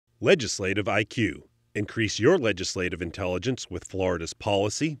Legislative IQ. Increase your legislative intelligence with Florida's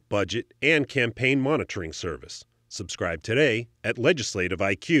policy, budget, and campaign monitoring service. Subscribe today at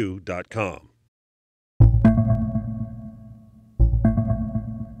legislativeiq.com.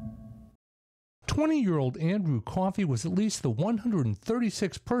 20-year-old Andrew Coffey was at least the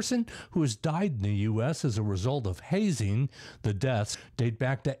 136th person who has died in the U.S. as a result of hazing. The deaths date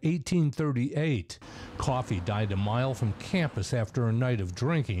back to 1838. Coffey died a mile from campus after a night of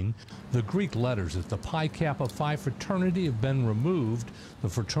drinking. The Greek letters at the Pi Kappa Phi fraternity have been removed. The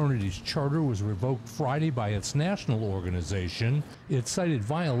fraternity's charter was revoked Friday by its national organization. It cited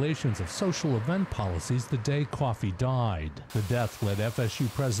violations of social event policies the day Coffey died. The death led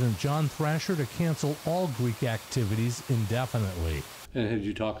FSU President John Thrasher to cancel all Greek activities indefinitely. And have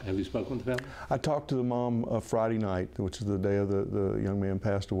you spoken with the family? I talked to the mom Friday night, which is the day of the young man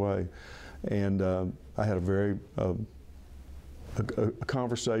passed away, and I had a very a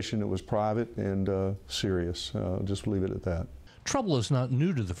conversation that was private and serious. Just leave it at that. Trouble is not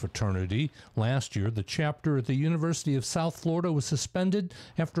new to the fraternity. Last year, the chapter at the University of South Florida was suspended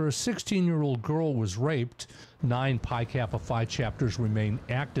after a 16-year-old girl was raped. 9 Pi Kappa Phi chapters remain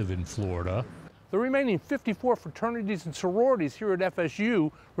active in Florida. The remaining 54 fraternities and sororities here at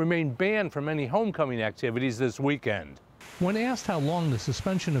FSU remain banned from any homecoming activities this weekend. When asked how long the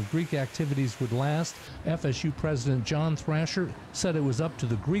suspension of Greek activities would last, FSU President John Thrasher said it was up to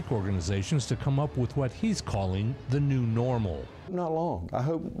the Greek organizations to come up with what he's calling the new normal. Not long. I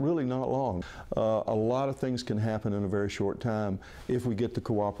hope really not long. A lot of things can happen in a very short time if we get the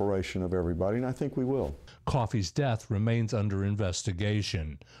cooperation of everybody, and I think we will. Coffey's death remains under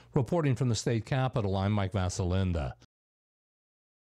investigation. Reporting from the state capitol, I'm Mike Vasalinda.